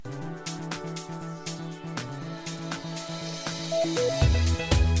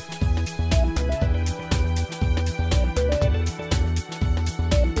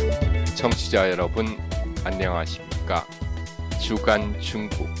청취자 여러분, 안녕하십니까? 주간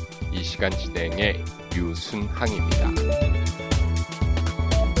중국, 이 시간 진행의 유순항입니다.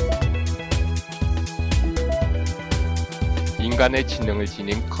 인간의 지능을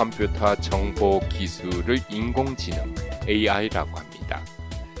지닌 컴퓨터 정보 기술을 인공지능, AI라고 합니다.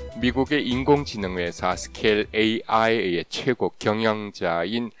 미국의 인공지능 회사 스케일 AI의 최고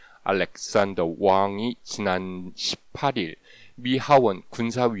경영자인 알렉산더 왕이 지난 18일 미 하원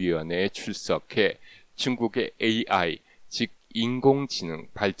군사위원회에 출석해 중국의 AI, 즉 인공지능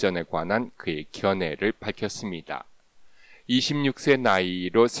발전에 관한 그의 견해를 밝혔습니다. 26세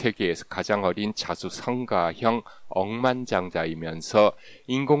나이로 세계에서 가장 어린 자수성가형 억만장자이면서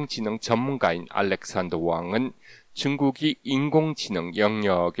인공지능 전문가인 알렉산더 왕은 중국이 인공지능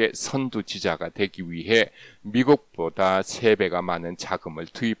영역의 선두주자가 되기 위해 미국보다 3배가 많은 자금을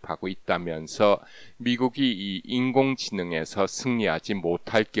투입하고 있다면서 미국이 이 인공지능에서 승리하지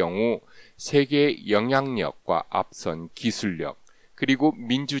못할 경우 세계의 영향력과 앞선 기술력, 그리고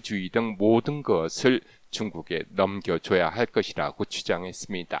민주주의 등 모든 것을 중국에 넘겨줘야 할 것이라고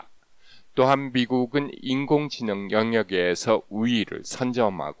주장했습니다. 또한 미국은 인공지능 영역에서 우위를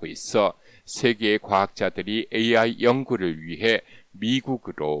선점하고 있어 세계의 과학자들이 AI 연구를 위해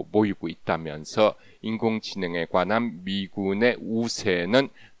미국으로 모이고 있다면서 인공지능에 관한 미군의 우세는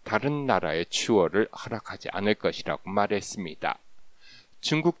다른 나라의 추월을 허락하지 않을 것이라고 말했습니다.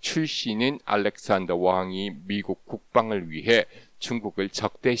 중국 출신인 알렉산더 왕이 미국 국방을 위해 중국을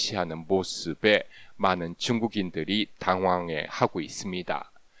적대시하는 모습에 많은 중국인들이 당황해하고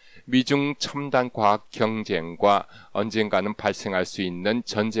있습니다. 미중 첨단 과학 경쟁과 언젠가는 발생할 수 있는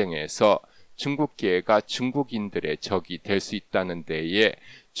전쟁에서 중국계가 중국인들의 적이 될 수 있다는 데에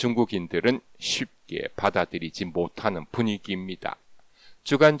중국인들은 쉽게 받아들이지 못하는 분위기입니다.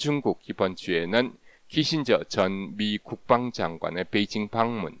 주간 중국 이번 주에는 키신저 전 미 국방장관의 베이징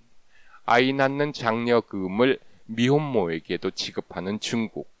방문, 아이 낳는 장려금을 미혼모에게도 지급하는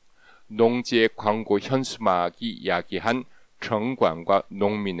중국, 농지의 광고 현수막이 이야기한 정관과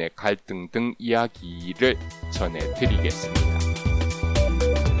농민의 갈등 등 이야기를 전해드리겠습니다.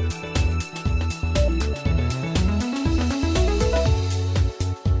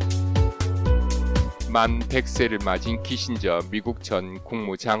 만 100세를 맞은 키신저 미국 전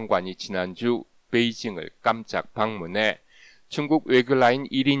국무장관이 지난주 베이징을 깜짝 방문해 중국 외교라인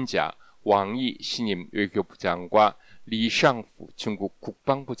 1인자 왕이 신임 외교부장과 리샹푸 중국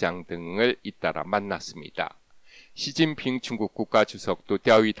국방부장 등을 잇따라 만났습니다. 시진핑 중국 국가주석도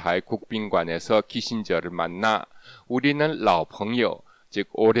랴오이타이 국빈관에서 키신저를 만나 우리는 라오펑요, 즉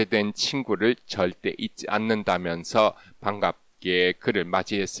오래된 친구를 절대 잊지 않는다면서 반갑게 그를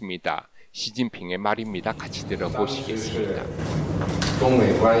맞이했습니다. 시진핑의 말입니다. 같이 들어보시겠습니다. 中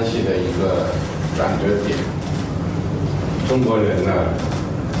美关系的一个转折点，中国人呢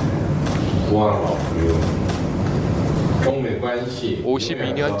不忘老朋友，中美关系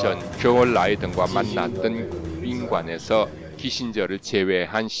 52년 전 조얼라이 등과 만났던 국빈관에서 키신저를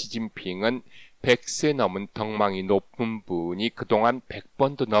제외한 시진핑은 100세 넘은 덕망이 높은 분이 그동안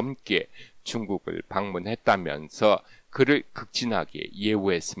 100번도 넘게 중국을 방문했다면서 그를 극진하게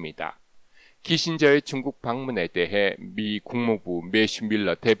예우했습니다. 키신저의 중국 방문에 대해 미 국무부 매슈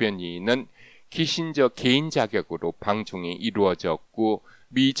밀러 대변인은 키신저 개인 자격으로 방중이 이루어졌고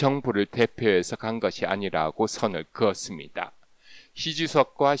미 정부를 대표해서 간 것이 아니라고 선을 그었습니다. 시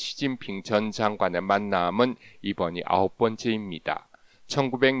주석과 시진핑 전 장관의 만남은 이번이 9번째입니다.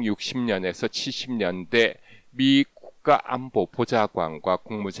 1960년에서 70년대 미 국가안보보좌관과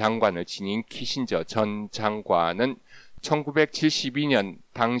국무장관을 지닌 키신저 전 장관은 1972년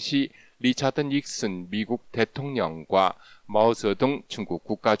당시 리차드 닉슨 미국 대통령과 마오쩌둥 중국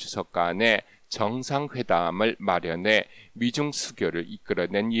국가주석 간의 정상회담을 마련해 미중 수교를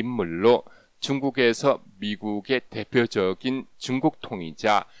이끌어낸 인물로 중국에서 미국의 대표적인 중국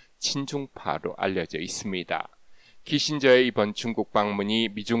통이자 친중파로 알려져 있습니다. 키신저의 이번 중국 방문이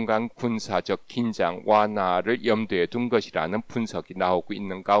미중 간 군사적 긴장 완화를 염두에 둔 것이라는 분석이 나오고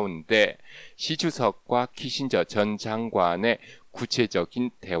있는 가운데 시 주석과 키신저 전 장관의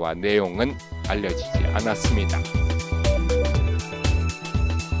구체적인 대화 내용은 알려지지 않았습니다.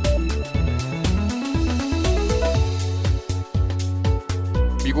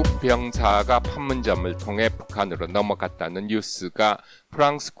 미국 병사가 판문점을 통해 북한으로 넘어갔다는 뉴스가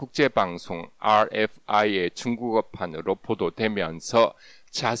프랑스 국제방송 RFA의 중국어판으로 보도되면서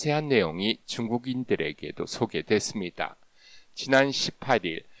자세한 내용이 중국인들에게도 소개됐습니다. 지난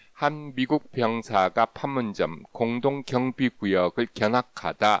 18일 한 미국 병사가 판문점 공동경비구역을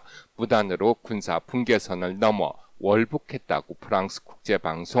견학하다 무단으로 군사 분계선을 넘어 월북했다고 프랑스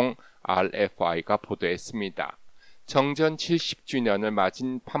국제방송 RFA가 보도했습니다. 정전 70주년을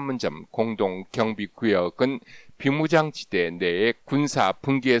맞은 판문점 공동경비구역은 비무장지대 내의 군사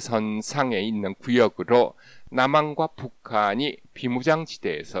분계선 상에 있는 구역으로 남한과 북한이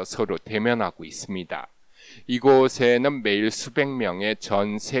비무장지대에서 서로 대면하고 있습니다. 이곳에는 매일 수백 명의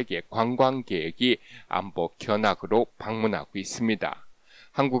전 세계 관광객이 안보 견학으로 방문하고 있습니다.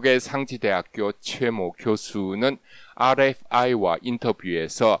 한국의 상지대학교 최모 교수는 RFI와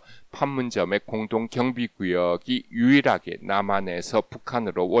인터뷰에서 판문점의 공동경비구역이 유일하게 남한에서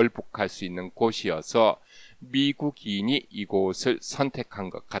북한으로 월북할 수 있는 곳이어서 미국인이 이곳을 선택한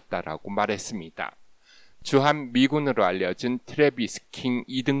것 같다라고 말했습니다. 주한 미군으로 알려진 트래비스 킹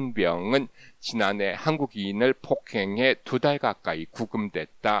이등병은 지난해 한국인을 폭행해 2달 가까이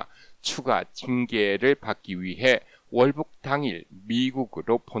구금됐다 추가 징계를 받기 위해 월북 당일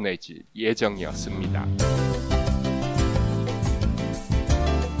미국으로 보내질 예정이었습니다.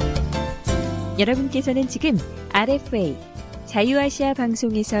 여러분께서는 지금 RFA 자유아시아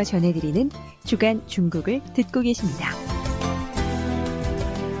방송에서 전해드리는 주간 중국을 듣고 계십니다.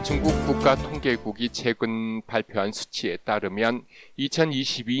 중국 국가통계국이 최근 발표한 수치에 따르면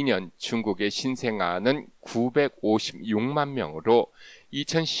 2022년 중국의 신생아는 956만 명으로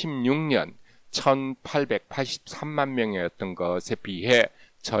 2016년 1883만 명이었던 것에 비해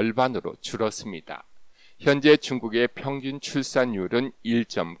절반으로 줄었습니다. 현재 중국의 평균 출산율은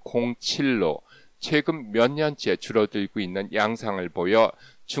 1.07로 최근 몇 년째 줄어들고 있는 양상을 보여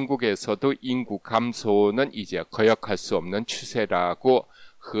중국에서도 인구 감소는 이제 거역할 수 없는 추세라고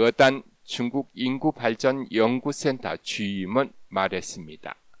허단 중국 인구발전연구센터 주임은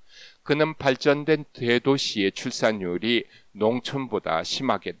말했습니다. 그는 발전된 대도시의 출산율이 농촌보다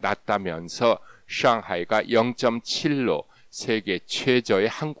심하게 낮다면서 상하이가 0.7로 세계 최저의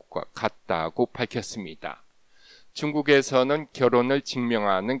한국과 같다고 밝혔습니다. 중국에서는 결혼을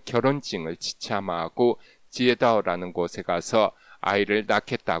증명하는 결혼증을 지참하고 지에다오라는 곳에 가서 아이를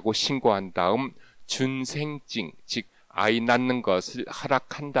낳겠다고 신고한 다음 준생증, 즉 아이 낳는 것을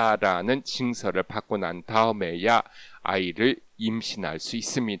허락한다라는 증서를 받고 난 다음에야 아이를 임신할 수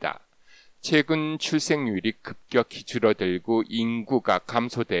있습니다. 최근 출생률이 급격히 줄어들고 인구가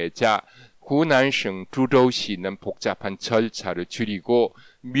감소되자 후난省 株洲시는 복잡한 절차를 줄이고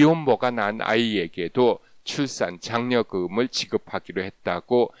미혼모가 난 아이에게도 출산 장려금을 지급하기로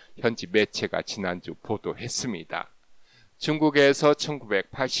했다고 현지 매체가 지난주 보도했습니다. 중국에서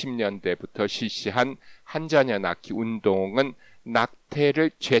 1980년대부터 실시한 한자녀 낳기 운동은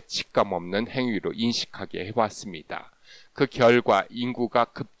낙태를 죄책감 없는 행위로 인식하게 해왔습니다. 그 결과 인구가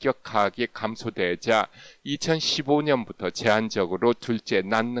급격하게 감소되자 2015년부터 제한적으로 둘째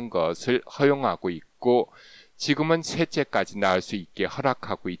낳는 것을 허용하고 있고 지금은 셋째까지 낳을 수 있게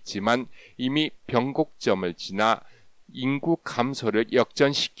허락하고 있지만 이미 변곡점을 지나 인구 감소를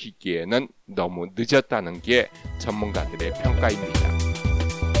역전시키기에는 너무 늦었다는 게 전문가들의 평가입니다.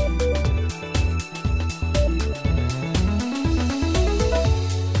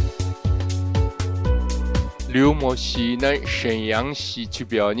 류모 씨는沈阳시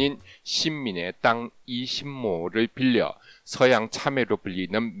주변인 신민의 땅 20모를 빌려 서양 참외로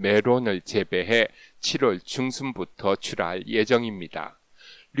불리는 메론을 재배해 7월 중순부터 출하할 예정입니다.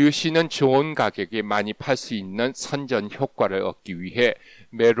 류 씨는 좋은 가격에 많이 팔 수 있는 선전 효과를 얻기 위해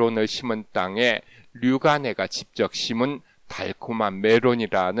메론을 심은 땅에 류가네가 직접 심은 달콤한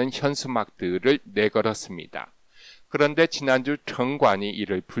메론이라는 현수막들을 내걸었습니다. 그런데 지난주 정관이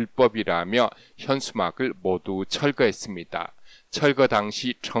이를 불법이라며 현수막을 모두 철거했습니다. 철거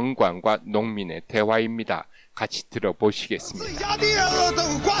당시 정관과 농민의 대화입니다. 같이 들어보시겠습니다.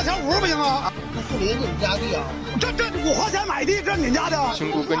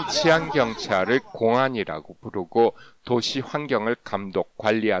 중국은 치안경찰을 공안이라고 부르고 도시 환경을 감독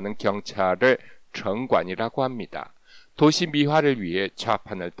관리하는 경찰을 정관이라고 합니다. 도시 미화를 위해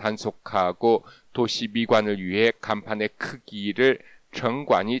좌판을 단속하고 도시 미관을 위해 간판의 크기를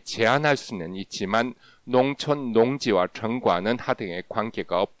정관이 제한할 수는 있지만 농촌 농지와 정관은 하등의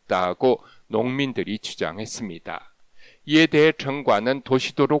관계가 없다고 농민들이 주장했습니다. 이에 대해 정관은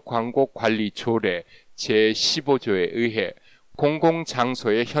도시도로 광고 관리 조례 제15조에 의해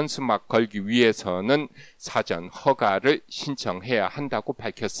공공장소에 현수막 걸기 위해서는 사전 허가를 신청해야 한다고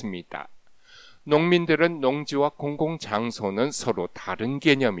밝혔습니다. 농민들은 농지와 공공장소는 서로 다른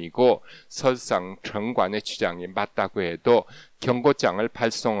개념이고 설상 정관의 주장이 맞다고 해도 경고장을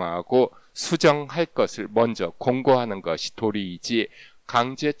발송하고 수정할 것을 먼저 공고하는 것이 도리이지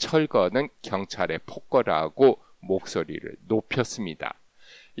강제 철거는 경찰의 폭거라고 목소리를 높였습니다.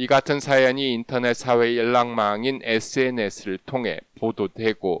 이 같은 사연이 인터넷 사회 연락망인 SNS를 통해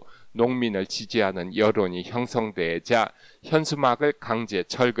보도되고 농민을 지지하는 여론이 형성되자 현수막을 강제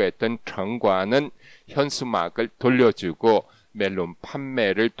철거했던 정관은 현수막을 돌려주고 멜론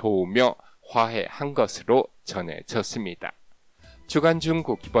판매를 도우며 화해한 것으로 전해졌습니다. 주간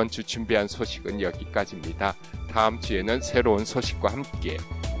중국 이번 주 준비한 소식은 여기까지입니다. 다음 주에는 새로운 소식과 함께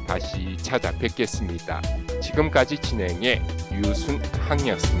다시 찾아뵙겠습니다. 지금까지 진행의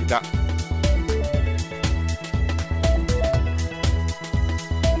유순항이었습니다.